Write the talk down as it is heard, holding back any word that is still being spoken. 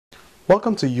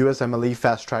Welcome to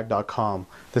USMLEFasttrack.com.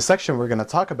 The section we're going to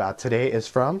talk about today is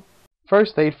from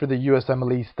First Aid for the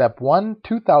USMLE Step 1,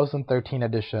 2013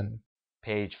 edition.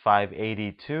 Page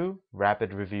 582,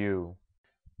 Rapid Review.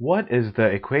 What is the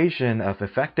equation of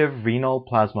effective renal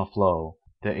plasma flow?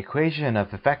 The equation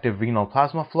of effective renal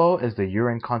plasma flow is the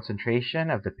urine concentration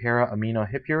of the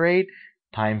para-aminohipurate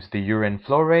times the urine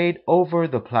flow rate over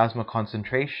the plasma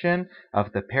concentration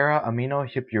of the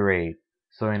para-aminohipurate.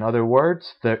 So in other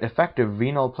words, the effective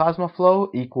renal plasma flow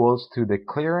equals to the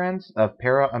clearance of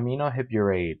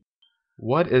para-aminohipurate.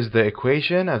 What is the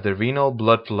equation of the renal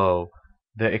blood flow?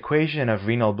 The equation of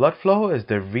renal blood flow is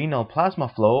the renal plasma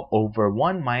flow over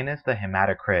 1 minus the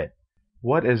hematocrit.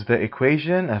 What is the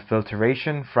equation of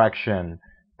filtration fraction?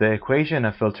 The equation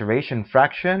of filtration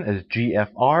fraction is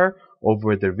GFR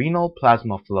over the renal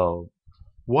plasma flow.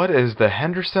 What is the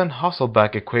Henderson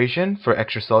Hasselbalch equation for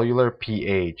extracellular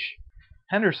pH?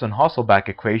 Henderson Hasselbalch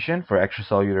equation for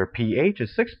extracellular pH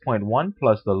is 6.1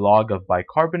 plus the log of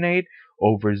bicarbonate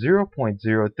over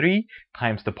 0.03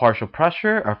 times the partial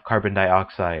pressure of carbon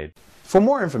dioxide. For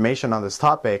more information on this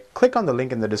topic, click on the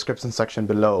link in the description section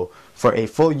below. For a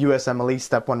full USMLE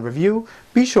Step 1 review,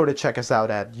 be sure to check us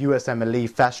out at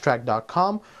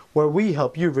USMLEFasttrack.com, where we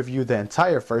help you review the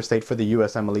entire first aid for the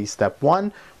USMLE Step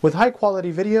 1 with high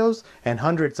quality videos and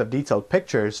hundreds of detailed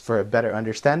pictures for a better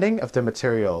understanding of the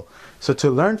material. So to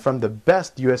learn from the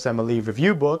best USMLE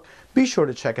review book, be sure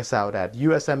to check us out at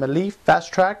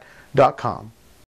USMLEFasttrack.com.